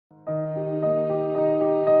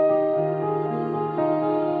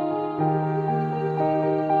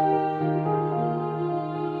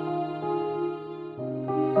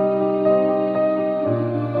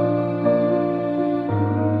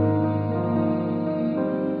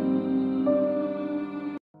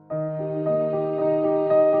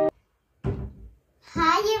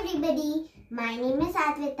everybody, my name is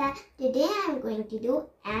Advita. Today I am going to do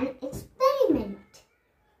an experiment.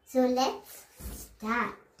 So let's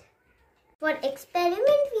start. For experiment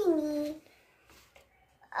we need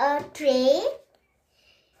a tray,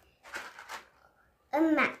 a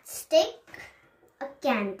matchstick, a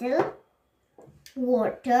candle,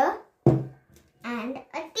 water and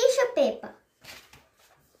a tissue paper.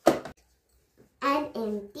 An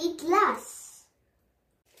empty glass.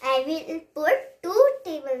 I will put 2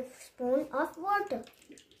 tablespoons of water.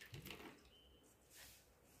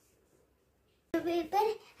 The paper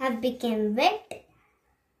have become wet.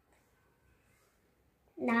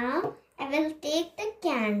 Now I will take the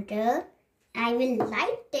candle. I will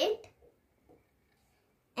light it.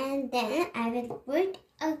 And then I will put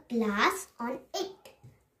a glass on it.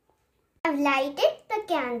 I have lighted the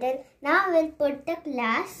candle. Now I will put the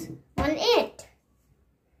glass on it.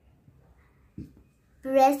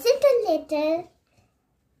 Press it a little.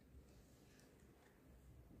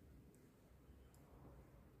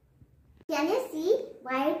 Can you see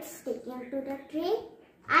why it's sticking to the tray?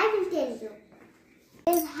 I will tell you.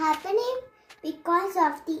 It is happening because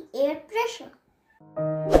of the air pressure.